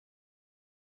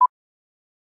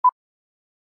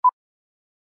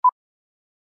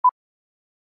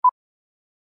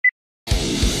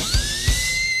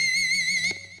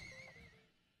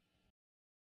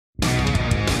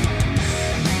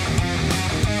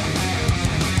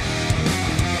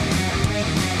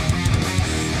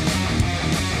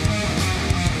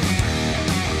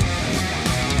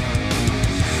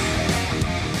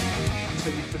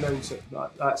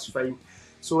That's fine.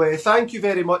 So thank you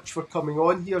very much for coming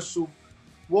on here. So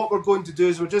what we're going to do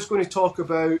is we're just going to talk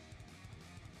about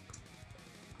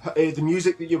the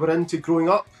music that you were into growing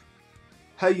up,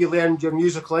 how you learned your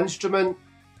musical instrument,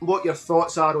 what your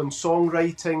thoughts are on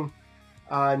songwriting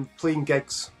and playing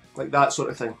gigs, like that sort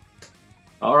of thing.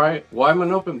 All right. Well, I'm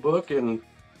an open book, and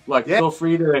feel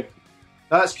free to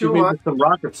shoot me with some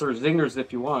rockets or zingers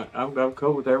if you want. I'm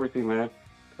cool with everything, man.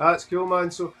 That's cool, man.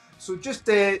 So just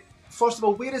first of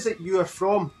all, where is it you are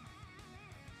from?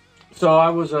 So I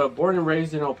was born and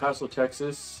raised in El Paso,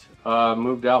 Texas.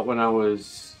 Moved out when I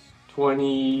was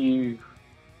 20.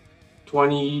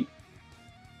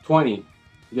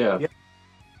 Yeah.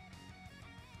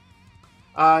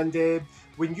 And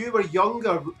when you were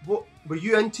younger, what were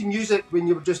you into music when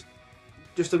you were just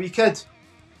a wee kid?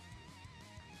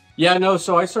 Yeah, no.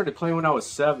 So I started playing when I was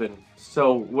 7.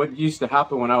 So what used to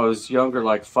happen when I was younger,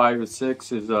 like 5 or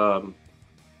 6, is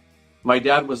my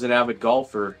dad was an avid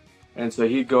golfer, and so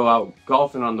he'd go out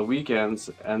golfing on the weekends,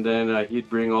 and then he'd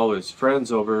bring all his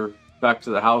friends over back to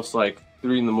the house like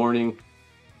 3 in the morning,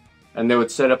 and they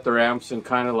would set up their amps and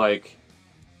kind of like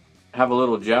have a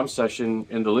little jam session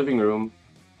in the living room.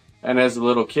 And as a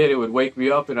little kid, it would wake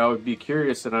me up, and I would be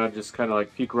curious, and I would just kind of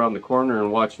like peek around the corner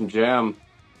and watch him jam.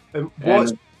 And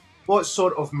what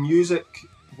sort of music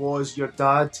was your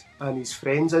dad and his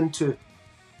friends into?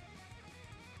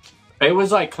 It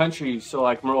was like country, so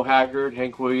like Merle Haggard,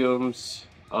 Hank Williams,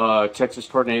 Texas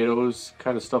Tornadoes,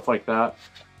 kind of stuff like that.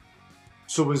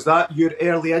 So was that your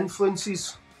early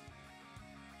influences?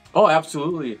 Oh,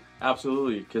 absolutely,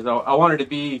 absolutely. Because I wanted to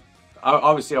be,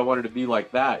 obviously I wanted to be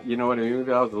like that. You know what I mean?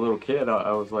 When I was a little kid,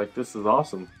 I was like, this is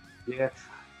awesome. Yeah.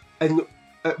 And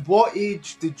at what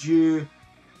age did you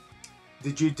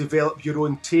develop your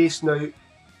own taste? Now,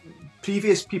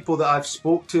 previous people that I've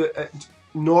spoke to,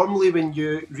 normally when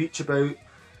you reach about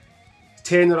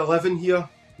 10 or 11 here,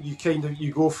 you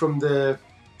go from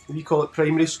we call it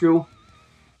primary school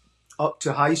up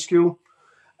to high school,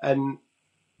 and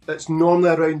it's normally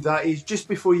around that age, just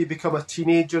before you become a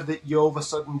teenager, that you all of a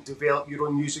sudden develop your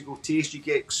own musical taste. You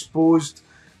get exposed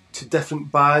to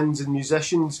different bands and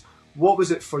musicians. What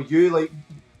was it for you? Like,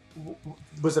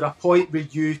 was there a point where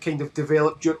you kind of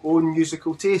developed your own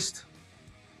musical taste?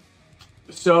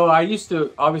 So I used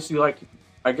to, obviously,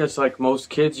 I guess like most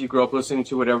kids, you grow up listening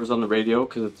to whatever's on the radio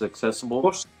because it's accessible. Of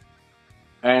course.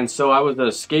 And so I was a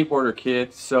skateboarder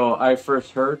kid, so I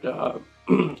first heard a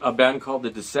band called The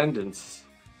Descendants.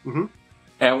 Mm-hmm.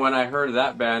 And when I heard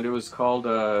that band, it was called,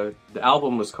 the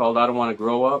album was called I Don't Want to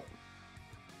Grow Up.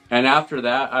 And after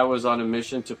that, I was on a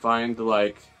mission to find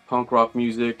like punk rock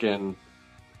music and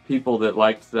people that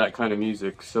liked that kind of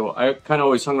music. So I kind of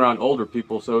always hung around older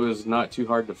people, so it was not too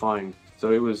hard to find.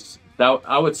 So it was that,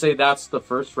 I would say that's the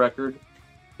first record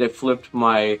that flipped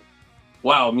my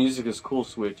wow, music is cool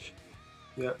switch.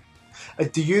 Yeah.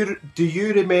 Do you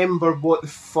remember what the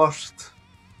first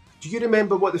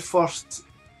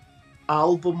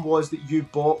album was that you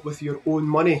bought with your own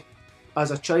money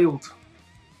as a child?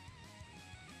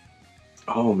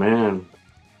 Oh man,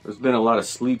 there's been a lot of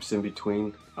sleeps in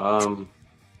between. No,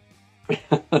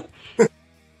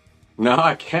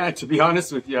 I can't, to be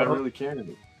honest with you. I really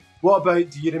can't. What about,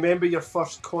 do you remember your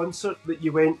first concert that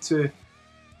you went to?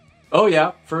 Oh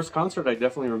yeah, first concert I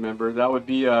definitely remember. That would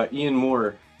be Ian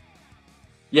Moore.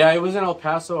 Yeah, it was in El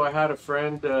Paso. I had a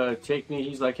friend take me.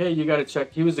 He's like, hey, you got to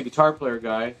check. He was a guitar player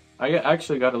guy. I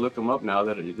actually got to look him up now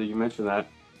that you mentioned that.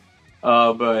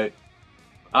 But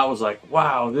I was like,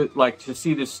 wow, like to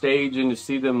see this stage and to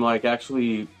see them like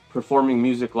actually performing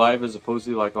music live as opposed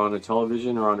to like on a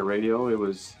television or on the radio.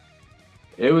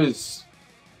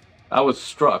 I was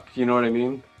struck, you know what I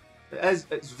mean?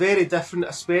 It's very different,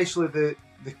 especially the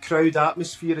crowd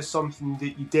atmosphere is something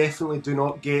that you definitely do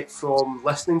not get from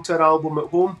listening to an album at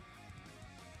home.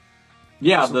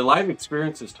 Yeah, the live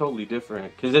experience is totally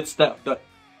different because it's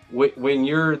when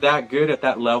you're that good at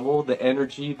that level, the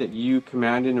energy that you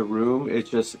command in a room, it's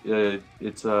just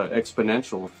it's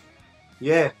exponential.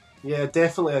 Yeah,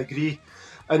 definitely agree.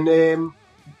 And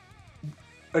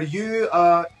are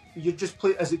you just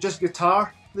play? Is it just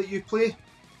guitar that you play?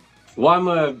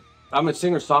 Well, I'm a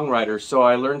singer-songwriter, so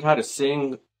I learned how to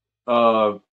sing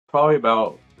probably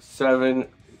about 7.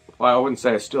 Well, I wouldn't say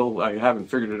I haven't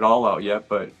figured it all out yet,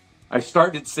 but I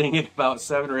started singing about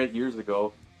 7 or 8 years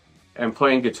ago and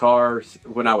playing guitar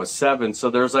when I was 7. So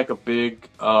there's like a big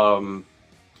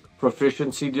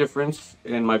proficiency difference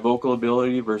in my vocal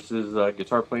ability versus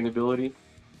guitar playing ability.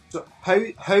 So how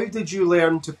did you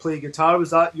learn to play guitar?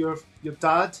 Was that your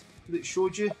dad that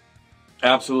showed you?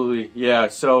 Absolutely, yeah.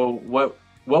 So what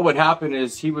would happen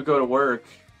is he would go to work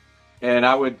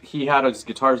and he had his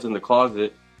guitars in the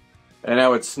closet, and I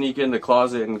would sneak in the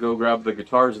closet and go grab the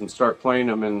guitars and start playing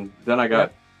them, and then I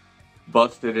got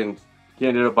busted, and he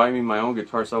ended up buying me my own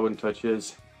guitar so I wouldn't touch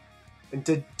his. And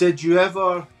did you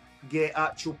ever get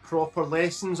actual proper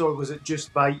lessons, or was it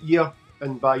just by ear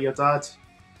and by your dad?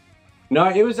 No,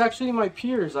 it was actually my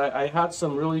peers. I had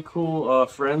some really cool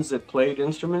friends that played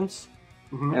instruments,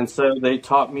 and so they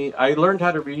taught me. I learned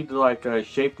how to read like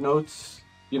shape notes,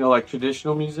 you know, like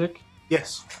traditional music.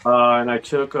 Yes. And I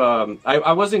took,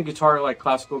 I was in like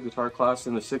classical guitar class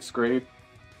in the 6th grade.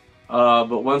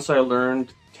 But once I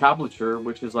learned tablature,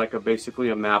 which is like basically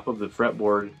a map of the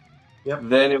fretboard,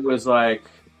 then it was like,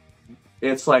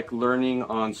 it's like learning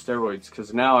on steroids,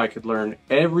 because now I could learn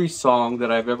every song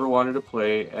that I've ever wanted to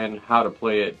play and how to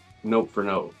play it note for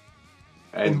note.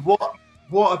 And what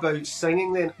about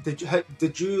singing then?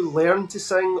 Did you learn to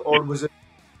sing, or was it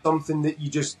something that you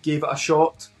just gave it a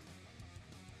shot?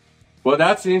 Well,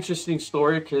 that's an interesting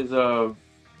story, because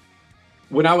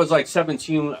when I was like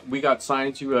 17, we got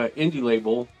signed to an indie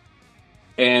label,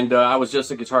 and I was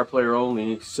just a guitar player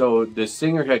only. So the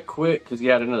singer had quit because he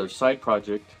had another side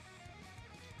project.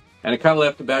 And it kind of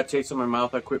left a bad taste in my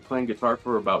mouth. I quit playing guitar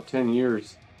for about 10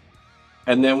 years.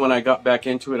 And then when I got back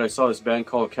into it, I saw this band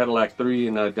called Cadillac 3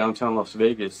 in downtown Las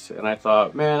Vegas. And I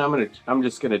thought, man, I'm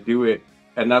just going to do it.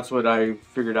 And that's what I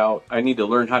figured out. I need to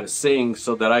learn how to sing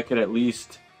so that I could at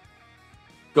least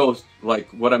go,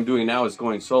 like what I'm doing now is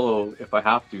going solo if I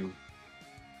have to.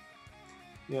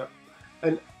 Yeah.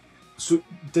 And so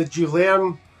did you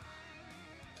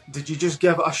just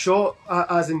give it a shot,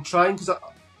 as in trying? Because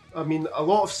I mean, a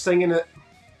lot of singing,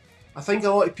 I think a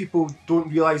lot of people don't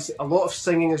realise a lot of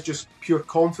singing is just pure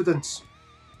confidence.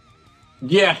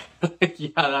 Yeah, yeah,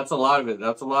 that's a lot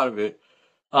of it.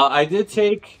 I did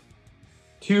take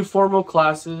 2 formal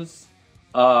classes,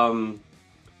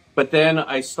 but then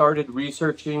I started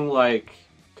researching, like,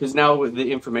 because now with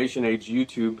the information age,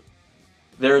 YouTube,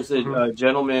 there's a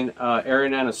gentleman,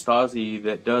 Aaron Anastasi,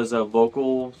 that does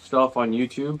vocal stuff on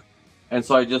YouTube. And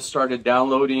so I just started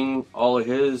downloading all of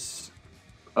his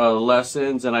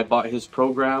lessons, and I bought his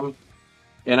program,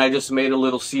 and I just made a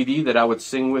little CD that I would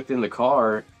sing with in the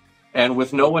car. And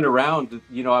with no one around,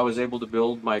 you know, I was able to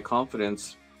build my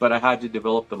confidence, but I had to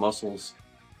develop the muscles.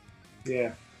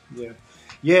 Yeah.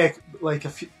 Like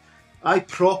I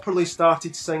properly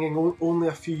started singing only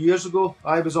a few years ago.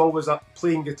 I was always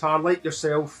playing guitar like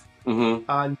yourself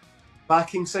and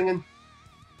backing singing,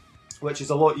 which is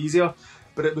a lot easier.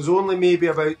 But it was only maybe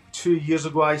about 2 years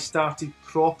ago I started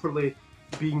properly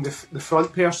being the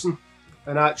front person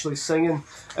and actually singing.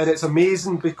 And it's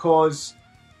amazing because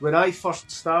when I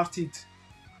first started,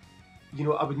 you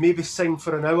know, I would maybe sing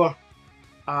for an hour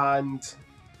and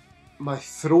my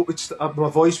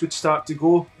voice would start to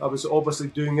go. I was obviously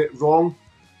doing it wrong.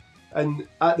 And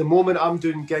at the moment I'm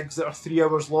doing gigs that are 3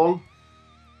 hours long.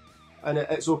 And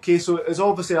it's okay. So it's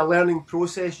obviously a learning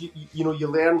process. You know, you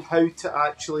learn how to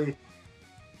actually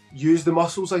use the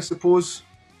muscles, I suppose.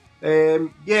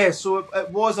 Yeah, so it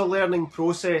was a learning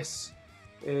process,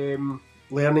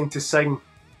 learning to sing.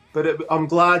 But I'm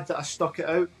glad that I stuck it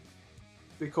out,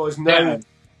 because now,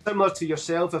 similar to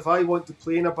yourself, if I want to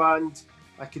play in a band,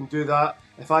 I can do that.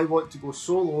 If I want to go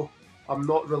solo, I'm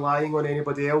not relying on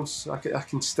anybody else. I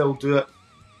can still do it.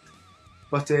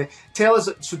 But tell us,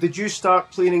 so did you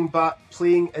start playing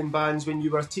in bands when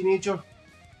you were a teenager?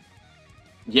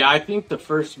 Yeah, I think the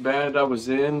first band I was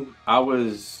in, I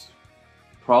was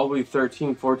probably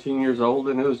 13, 14 years old,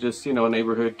 and it was just, you know,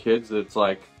 neighborhood kids that's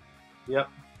like,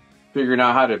 figuring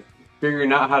out how to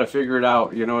figure it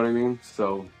out, you know what I mean?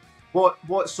 So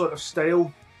what sort of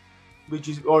style would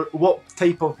you, or what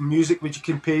type of music would you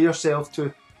compare yourself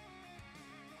to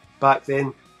back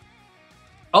then?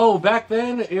 Oh, back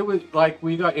then it was like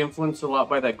we got influenced a lot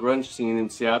by that grunge scene in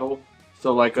Seattle.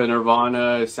 So like a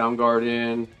Nirvana,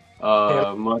 Soundgarden,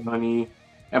 Mudhoney,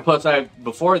 and plus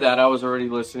before that I was already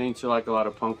listening to like a lot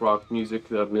of punk rock music,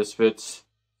 the Misfits,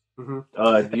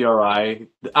 DRI.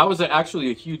 I was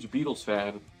actually a huge Beatles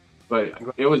fan, but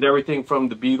it was everything from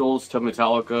the Beatles to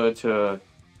Metallica to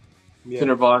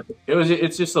Nirvana.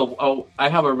 It's just I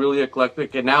have a really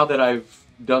eclectic, and now that I've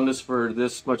done this for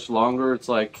this much longer, it's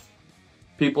like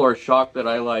people are shocked that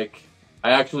I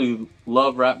actually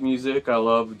love rap music, I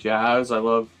love jazz, I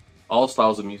love all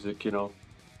styles of music, you know.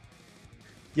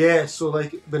 Yeah, so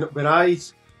like when I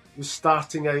was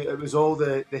starting out, it was all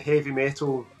the heavy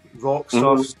metal rock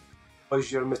stuff. It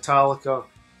was your Metallica,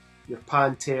 your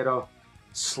Pantera,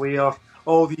 Slayer,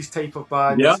 all these type of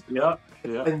bands. Yeah.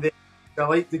 And then I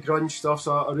like the grunge stuff,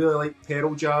 so I really like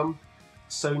Pearl Jam,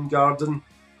 Soundgarden.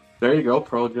 There you go,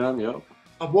 Pearl Jam, yeah.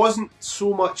 I wasn't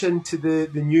so much into the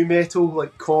new metal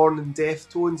like Korn and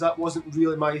Deftones. That wasn't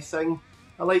really my thing.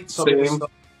 I liked some of the Same.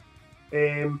 stuff,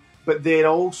 but then I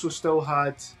also still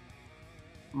had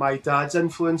my dad's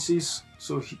influences.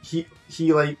 So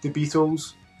he liked the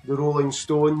Beatles, the Rolling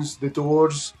Stones, the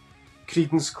Doors,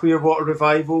 Creedence Clearwater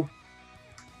Revival,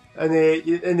 and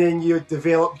then you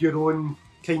develop your own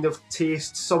kind of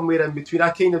taste somewhere in between. I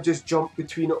kind of just jumped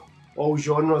between all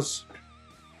genres.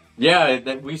 Yeah,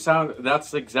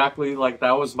 that's exactly like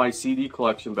that was my CD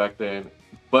collection back then.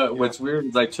 But what's weird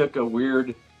is I took a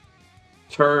weird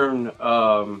turn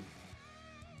to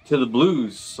the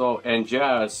blues and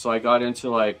jazz. So I got into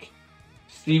like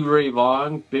Stevie Ray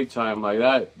Vaughan big time. Like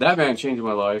that man changed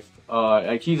my life.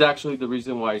 Like he's actually the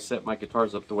reason why I set my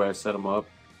guitars up the way I set them up.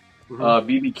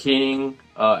 B.B. King,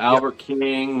 Albert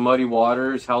King, Muddy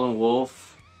Waters, Howlin' Wolf.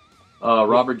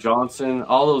 Robert Johnson,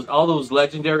 all those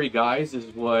legendary guys is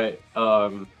what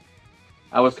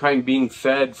I was kind of being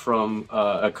fed from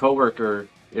a coworker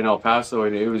in El Paso,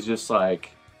 and it was just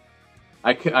like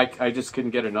I just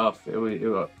couldn't get enough. It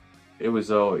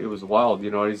was wild, you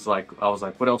know. I was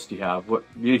like, what else do you have?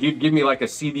 He'd give me like a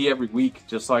CD every week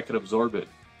just so I could absorb it.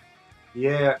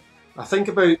 Yeah, I think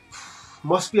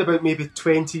must be about maybe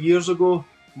 20 years ago,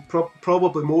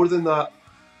 probably more than that.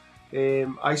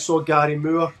 I saw Gary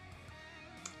Moore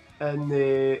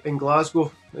in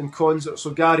Glasgow in concert. So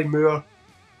Gary Moore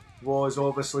was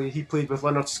he played with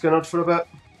Lynyrd Skynyrd for a bit.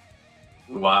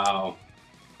 Wow.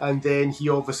 And then he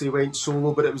obviously went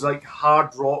solo, but it was like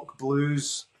hard rock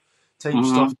blues type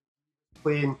stuff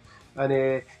playing.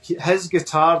 And his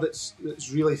guitar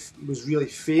was really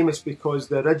famous because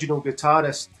the original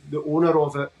guitarist, the owner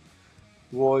of it,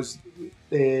 was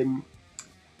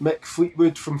Mick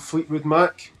Fleetwood from Fleetwood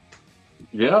Mac.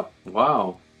 Yeah,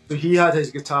 wow. So he had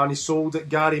his guitar and he sold it.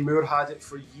 Gary Moore had it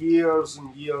for years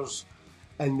and years.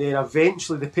 And then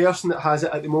eventually the person that has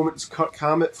it at the moment is Kirk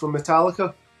Hammett from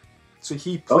Metallica. So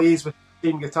he plays with the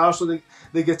same guitar. So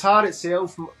the guitar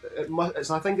itself,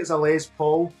 I think it's a Les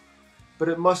Paul, but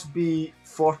it must be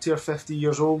 40 or 50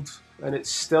 years old. And it's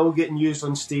still getting used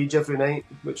on stage every night,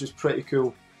 which is pretty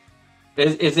cool.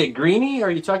 Is it Greenie?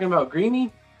 Are you talking about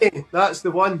Greenie? Hey, that's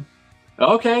the one.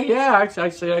 Okay, yeah.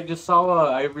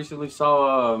 I recently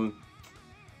saw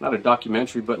not a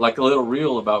documentary, but like a little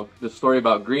reel about the story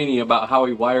about Greenie, about how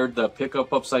he wired the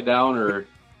pickup upside down, or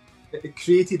it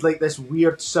created like this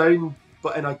weird sound,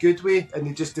 but in a good way, and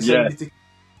they just decided to.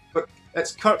 But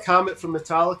it's Kirk Hammett from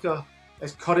Metallica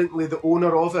is currently the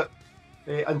owner of it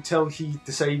until he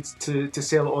decides to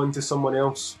sell it on to someone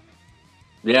else.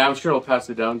 Yeah, I'm sure he'll pass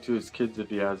it down to his kids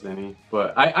if he has any.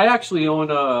 But I actually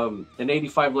own an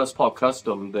 85 Les Paul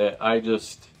Custom that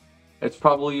it's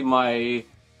probably my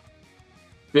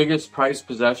biggest prized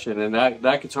possession. And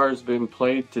that guitar has been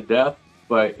played to death,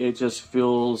 but it just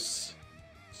feels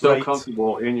so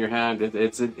comfortable in your hand.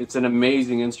 It's an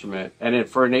amazing instrument. And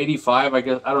for an 85, I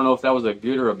guess, I don't know if that was a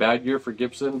good or a bad year for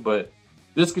Gibson, but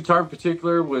this guitar in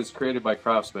particular was created by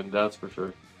craftsmen, that's for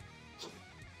sure.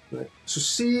 Right. So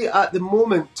see, at the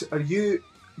moment, do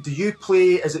you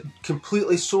play, is it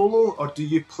completely solo, or do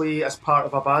you play as part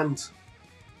of a band?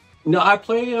 No, I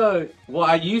play,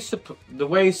 I used to, the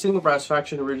way Single Brass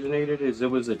Faction originated is it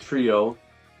was a trio,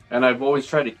 and I've always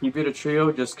tried to keep it a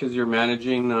trio just because you're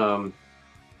managing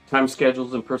time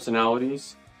schedules and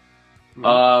personalities.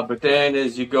 But then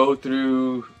as you go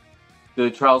through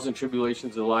the trials and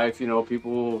tribulations of life, you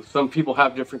know, some people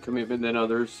have different commitment than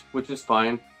others, which is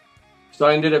fine. So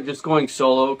I ended up just going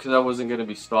solo because I wasn't going to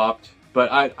be stopped.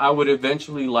 But I would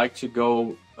eventually like to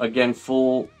go again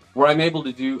full, where I'm able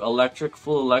to do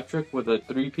full electric with a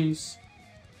 3-piece.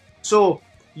 So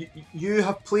you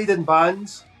have played in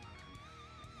bands.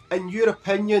 In your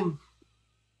opinion,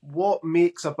 what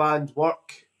makes a band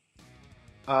work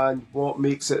and what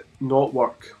makes it not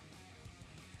work?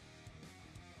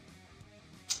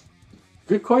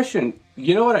 Good question.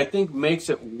 You know what I think makes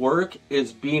it work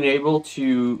is being able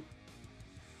to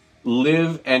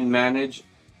live and manage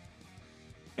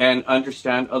and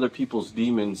understand other people's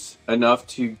demons enough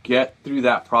to get through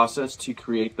that process to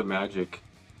create the magic.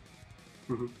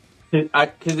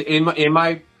 Because in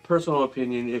my personal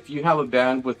opinion, if you have a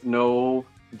band with no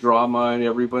drama and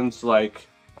everyone's like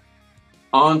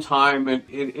on time, and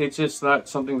it's just not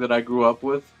something that I grew up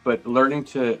with. But learning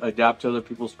to adapt to other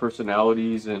people's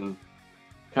personalities and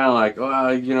kind of like,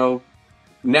 you know,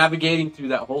 navigating through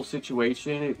that whole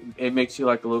situation, it makes you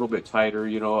like a little bit tighter.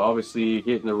 You know, obviously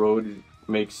hitting the road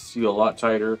makes you a lot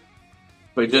tighter,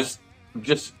 but just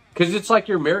because it's like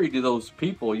you're married to those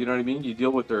people, you know what I mean? You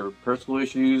deal with their personal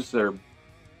issues,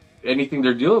 anything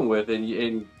they're dealing with,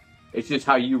 and It's just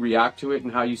how you react to it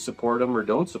and how you support them or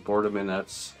don't support them, and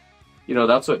that's, you know,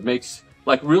 that's what makes,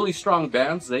 like, really strong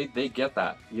bands, they get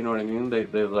that, you know what I mean?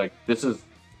 They're like, this is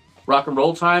rock and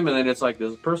roll time, and then it's like,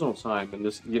 this is personal time, and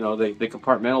this, you know, they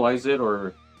compartmentalize it,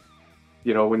 or,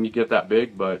 you know, when you get that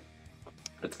big, but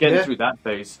it's getting through that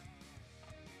phase.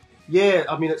 Yeah,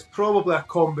 I mean, it's probably a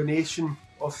combination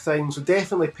of things. So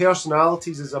definitely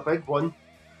personalities is a big one,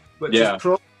 which is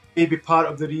probably maybe part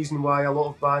of the reason why a lot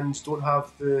of bands don't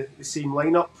have the same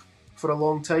lineup for a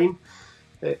long time.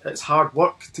 It's hard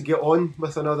work to get on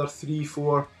with another 3,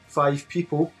 4, 5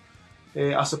 people.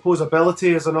 I suppose ability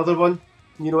is another one.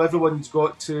 You know, everyone's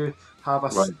got to have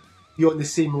be on the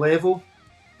same level.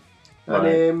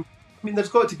 And I mean, there's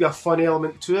got to be a fun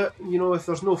element to it. You know, if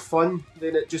there's no fun,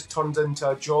 then it just turns into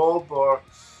a job. Or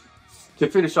to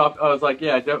finish off, I was like,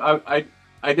 yeah,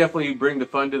 I definitely bring the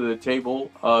fun to the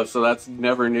table, so that's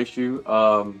never an issue.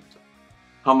 How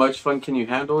much fun can you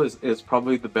handle is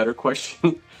probably the better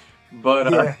question.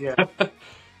 But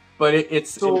but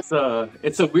it's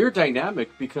a weird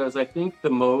dynamic, because I think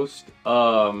the most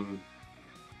I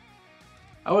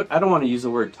don't want to use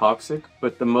the word toxic,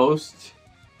 but the most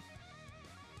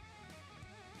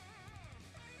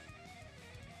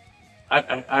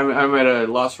I'm at a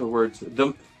loss for words.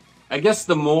 I guess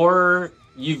the more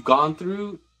you've gone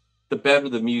through, the better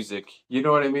the music. You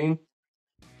know what I mean?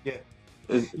 Yeah.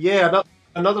 Yeah.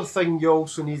 Another thing you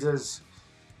also need is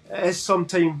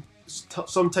sometimes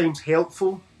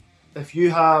helpful if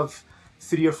you have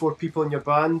 3 or 4 people in your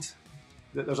band,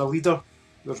 that there's a leader,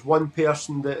 there's one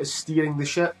person that is steering the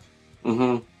ship,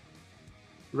 and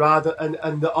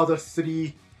the other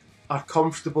 3 are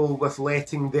comfortable with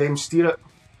letting them steer it.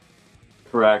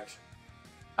 Correct.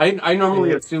 I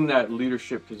normally assume that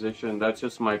leadership position. That's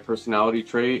just my personality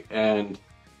trait, and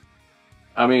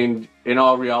I mean, in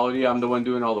all reality, I'm the one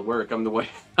doing all the work. I'm the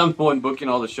one booking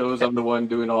all the shows. I'm the one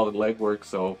doing all the legwork.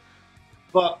 So,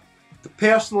 but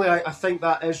personally, I think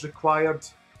that is required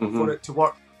for it to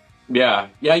work. Yeah,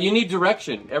 you need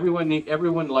direction.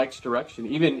 Everyone likes direction.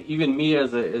 Even me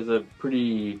as a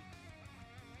pretty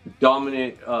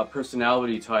dominant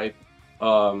personality type,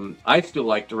 I still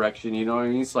like direction. You know what I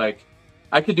mean? It's like,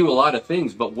 I could do a lot of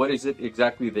things, but what is it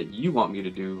exactly that you want me to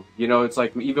do? You know, it's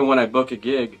like, even when I book a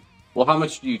gig, well, how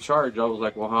much do you charge? I was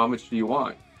like, well, how much do you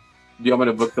want? Do you want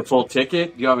me to book the full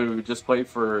ticket? Do you want me to just play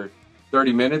for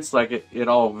 30 minutes? Like, it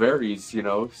all varies, you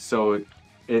know? So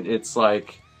it's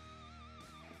like,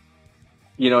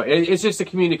 you know, it's just a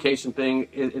communication thing.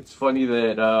 It's funny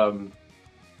that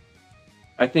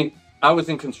I think I was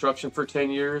in construction for 10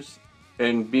 years,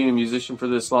 and being a musician for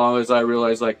this long, as I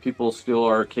realized, like, people still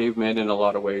are cavemen in a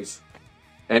lot of ways.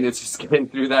 And it's just getting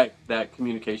through that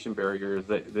communication barrier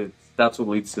that's what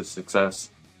leads to success.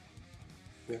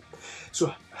 Yeah.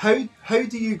 So how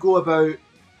do you go about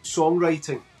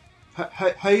songwriting?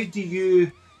 How do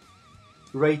you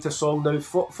write a song now?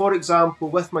 For example,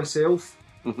 with myself,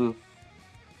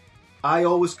 I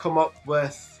always come up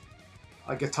with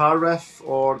a guitar riff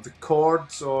or the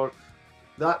chords, or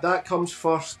that comes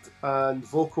first, and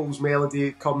vocals,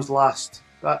 melody comes last.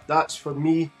 That's for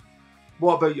me.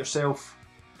 What about yourself?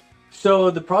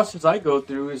 So the process I go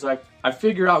through is, like, I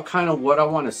figure out kind of what I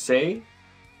want to say.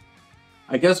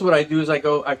 I guess what I do is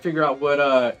I figure out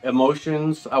what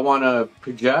emotions I want to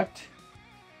project,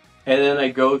 and then I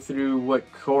go through what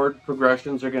chord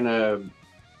progressions are going to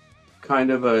kind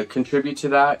of contribute to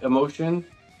that emotion.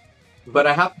 But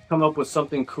I have to come up with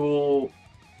something cool,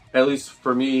 at least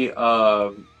for me,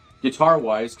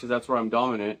 guitar-wise, because that's where I'm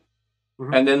dominant.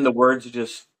 And then the words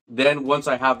just... Then once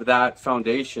I have that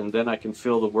foundation, then I can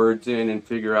fill the words in and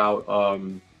figure out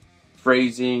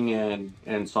phrasing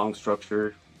and song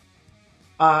structure.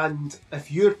 And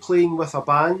if you're playing with a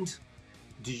band,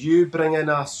 do you bring in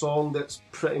a song that's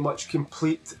pretty much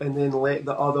complete and then let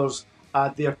the others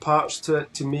add their parts to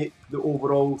it to make the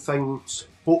overall things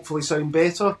hopefully sound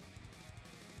better?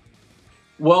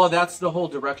 Well, that's the whole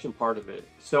direction part of it.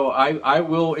 So I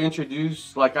will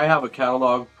introduce, like, I have a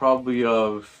catalog probably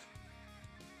of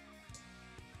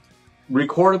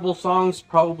recordable songs,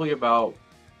 probably about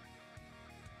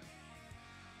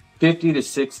 50 to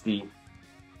 60.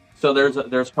 So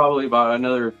there's probably about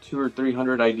another 200 or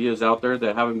 300 ideas out there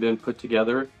that haven't been put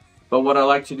together. But what I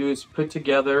like to do is put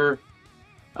together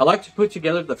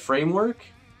the framework,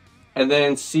 and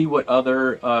then see what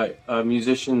other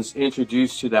musicians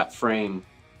introduce to that frame.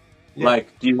 Yeah.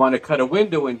 Like, do you want to cut a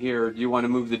window in here? Do you want to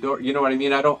move the door? You know what I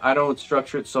mean? I don't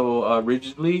structure it so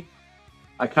rigidly.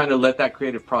 I kind of let that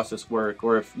creative process work.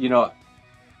 Or if, you know,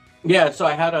 yeah. So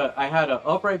I had a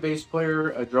upright bass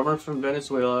player, a drummer from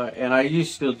Venezuela, and I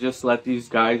used to just let these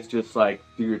guys just, like,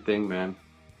 do your thing, man.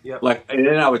 Yeah. Like, and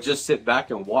then I would just sit back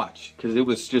and watch because it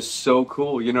was just so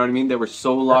cool. You know what I mean? They were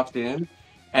so locked in,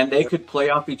 and they could play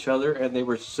off each other, and they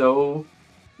were so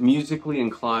musically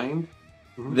inclined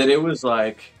Mm-hmm. that it was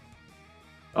like,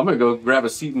 I'm gonna go grab a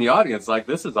seat in the audience. Like,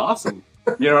 this is awesome.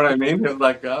 You know what I mean? It was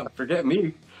like, forget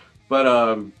me. But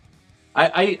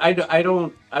I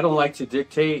don't like to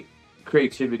dictate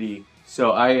creativity.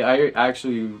 So I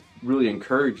actually really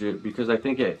encourage it because I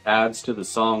think it adds to the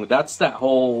song. That's that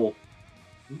whole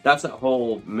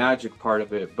magic part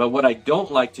of it. But what I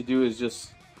don't like to do is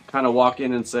just kind of walk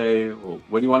in and say, well,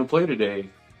 what do you want to play today?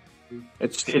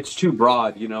 It's too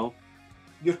broad, you know?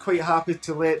 You're quite happy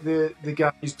to let the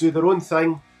guys do their own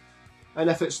thing, and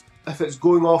if it's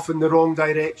going off in the wrong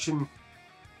direction,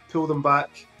 pull them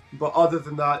back. But other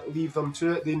than that, leave them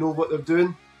to it. They know what they're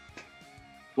doing.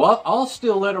 Well, I'll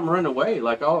still let them run away.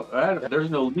 Like, there's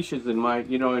no leashes in my,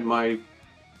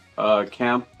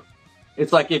 camp.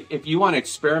 It's like if you want to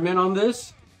experiment on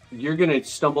this, you're going to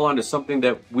stumble onto something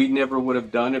that we never would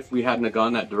have done if we hadn't have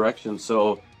gone that direction.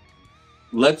 So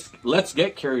let's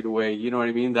get carried away. You know what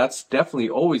I mean? That's definitely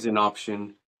always an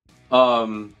option.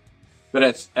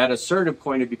 But at a certain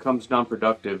point, it becomes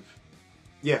non-productive.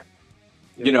 Yeah.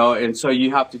 You know, and so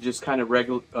you have to just kind of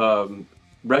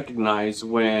recognize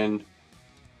when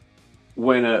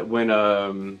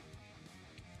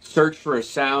search for a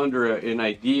sound or an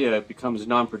idea becomes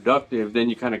non-productive, then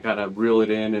you kind of reel it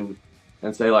in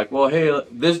and say like, well, hey,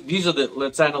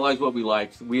 let's analyze what we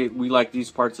like. We like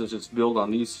these parts, let's just build on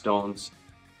these stones,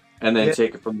 and then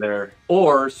take it from there.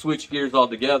 Or switch gears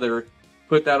altogether,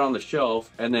 put that on the shelf,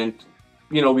 and then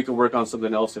we can work on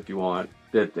something else if you want.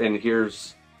 And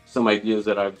here's some ideas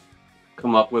that I've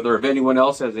come up with, or if anyone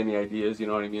else has any ideas, you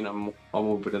know what I mean, I'm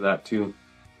open to that too.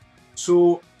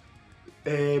 So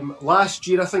last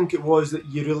year I think it was that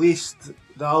you released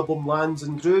the album Lands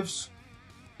and Grooves.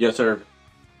 Yes, sir.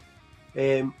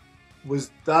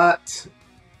 Was that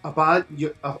a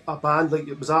band like,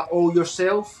 was that all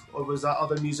yourself, or was that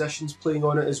other musicians playing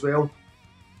on it as well?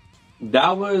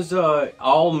 That was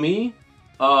all me,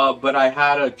 but I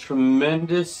had a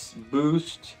tremendous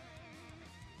boost.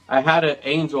 I had an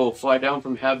angel fly down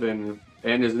from heaven,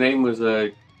 and his name was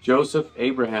Joseph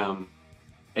Abraham,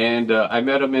 and I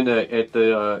met him at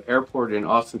the airport in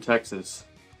Austin, Texas,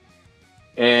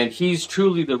 and he's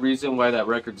truly the reason why that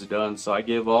record's done. So I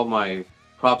give all my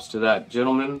props to that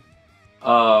gentleman,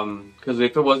 because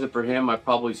if it wasn't for him, I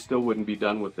probably still wouldn't be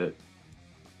done with it.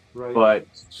 Right. But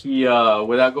he,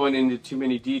 without going into too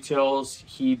many details,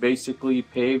 he basically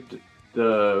paved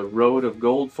the road of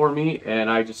gold for me, and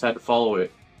I just had to follow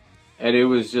it. And it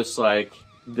was just like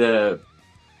I'm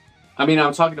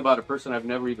talking about a person I've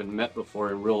never even met before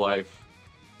in real life,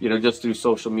 just through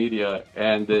social media,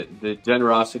 and the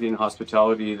generosity and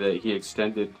hospitality that he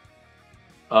extended.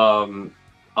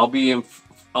 I'll be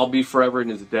forever in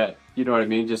his debt. You know what I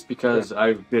mean? Just because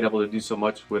I've been able to do so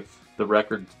much with the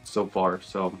record so far.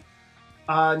 So.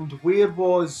 And where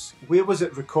was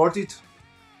it recorded?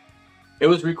 It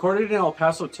was recorded in El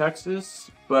Paso, Texas,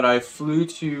 but I flew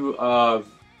to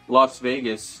Las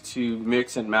Vegas to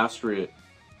mix and master it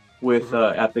with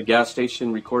at the Gas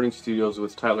Station Recording Studios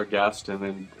with Tyler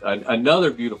Gaston, and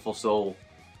another beautiful soul.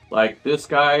 Like, this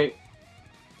guy,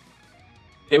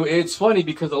 it's funny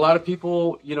because a lot of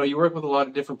people, you work with a lot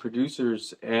of different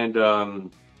producers, and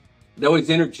they always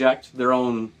interject their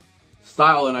own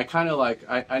style, and I kind of like,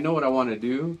 I know what I want to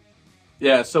do.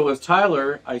 Yeah, so with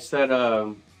Tyler, I said,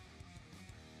 I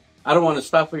don't want to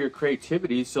stifle your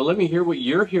creativity, so let me hear what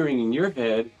you're hearing in your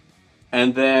head,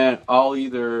 and then I'll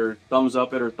either thumbs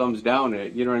up it or thumbs down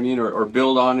it, you know what I mean, or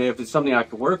build on it if it's something I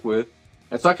could work with.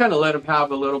 And so I kind of let him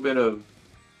have a little bit of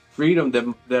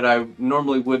freedom that I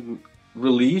normally wouldn't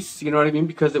release, you know what I mean,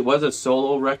 because it was a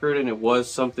solo record, and it was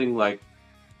something like,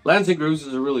 Lands and Grooves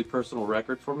is a really personal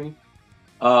record for me.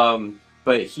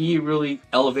 But he really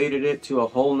elevated it to a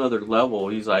whole nother level.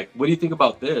 He's like, what do you think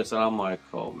about this? And I'm like,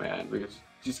 oh man,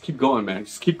 just keep going, man.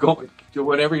 Just keep going.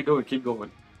 Whatever you're doing, keep going.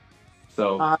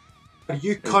 So, are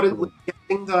you currently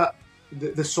getting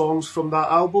the songs from that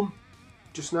album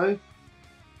just now?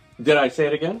 Did I say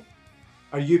it again?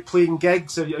 Are you playing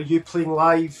gigs? Are you playing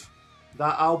live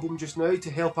that album just now to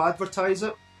help advertise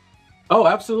it? Oh,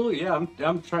 absolutely. Yeah,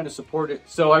 I'm trying to support it.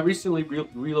 So I recently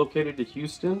relocated to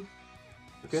Houston.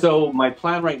 Okay. So my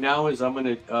plan right now is I'm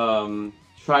going to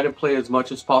try to play as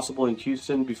much as possible in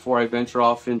Houston before I venture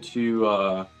off into,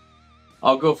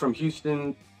 I'll go from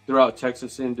Houston throughout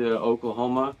Texas into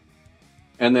Oklahoma.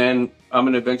 And then I'm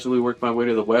going to eventually work my way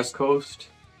to the West Coast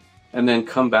and then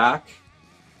come back.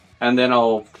 And then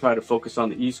I'll try to focus on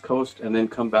the East Coast and then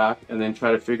come back and then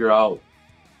try to figure out,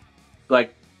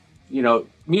 like, you know,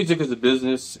 music is a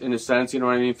business in a sense, you know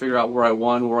what I mean? Figure out where I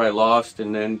won, where I lost,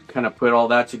 and then kind of put all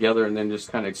that together and then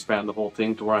just kind of expand the whole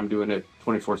thing to where I'm doing it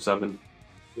 24/7.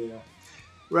 Yeah.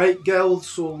 Right, Gil,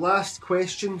 so last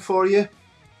question for you.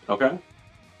 Okay.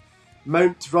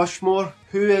 Mount Rushmore,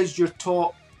 who is your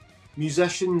top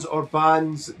musicians or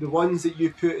bands, the ones that you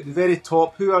put at the very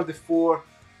top? Who are the four,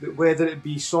 that, whether it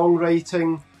be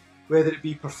songwriting, whether it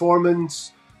be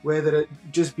performance, whether it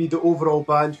just be the overall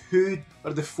band, who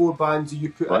are the four bands that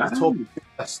you put at the top of your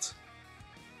list?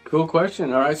 Cool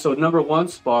question. All right, so number one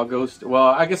spot goes to, well,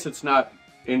 I guess it's not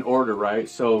in order, right?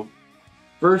 So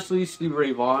firstly, Stevie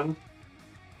Ray Vaughan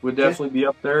would definitely be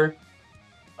up there.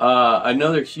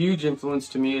 Another huge influence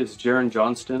to me is Jaron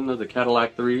Johnston of the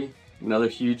Cadillac 3. Another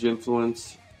huge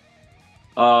influence.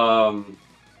 I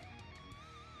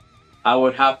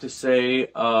would have to say,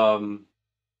 I'm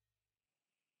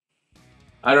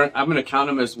going to count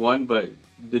them as one, but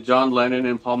the John Lennon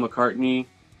and Paul McCartney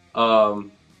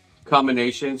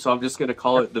combination. So I'm just going to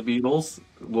call it the Beatles.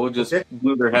 We'll just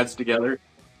glue their heads together.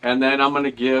 And then I'm going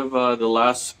to give the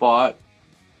last spot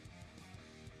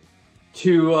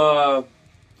to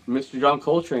Mr. John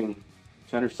Coltrane,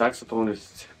 tenor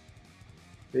saxophonist.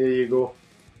 There you go.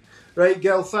 Right,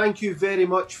 Gil, thank you very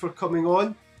much for coming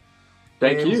on.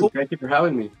 Thank you. Thank you for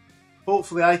having me.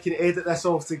 Hopefully I can edit this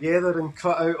all together and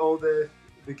cut out all the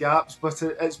gaps, but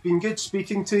it's been good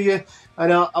speaking to you,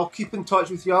 and I'll keep in touch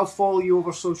with you. I'll follow you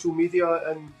over social media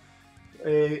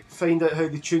and find out how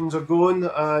the tunes are going,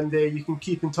 and you can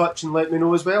keep in touch and let me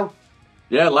know as well.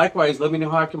 Yeah, likewise. Let me know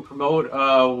how I can promote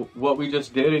what we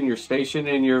just did in your station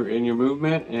and your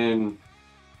movement, and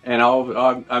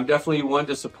I'm definitely one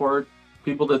to support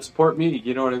people that support me.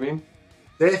 You know what I mean?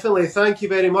 Definitely. Thank you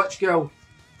very much, Gil.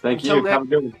 Thank you. Have a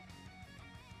good one.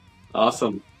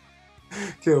 Awesome.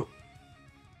 Cool.